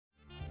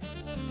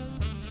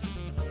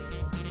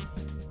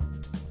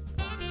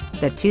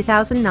the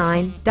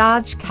 2009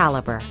 Dodge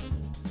Caliber.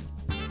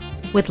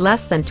 With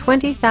less than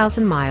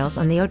 20,000 miles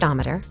on the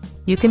odometer,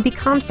 you can be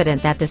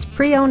confident that this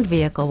pre-owned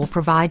vehicle will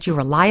provide you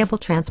reliable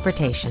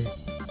transportation.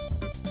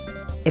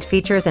 It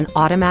features an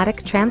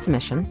automatic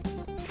transmission,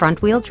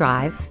 front-wheel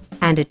drive,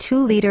 and a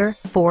 2-liter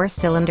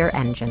 4-cylinder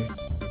engine.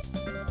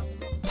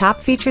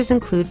 Top features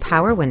include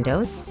power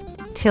windows,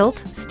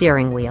 tilt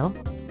steering wheel,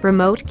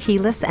 remote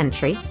keyless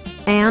entry,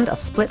 and a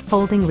split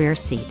folding rear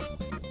seat.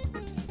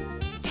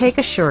 Take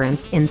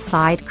assurance in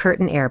side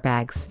curtain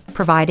airbags,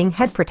 providing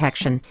head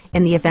protection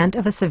in the event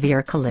of a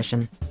severe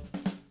collision.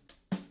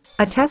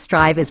 A test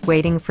drive is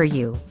waiting for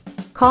you.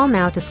 Call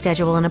now to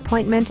schedule an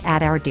appointment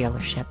at our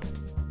dealership.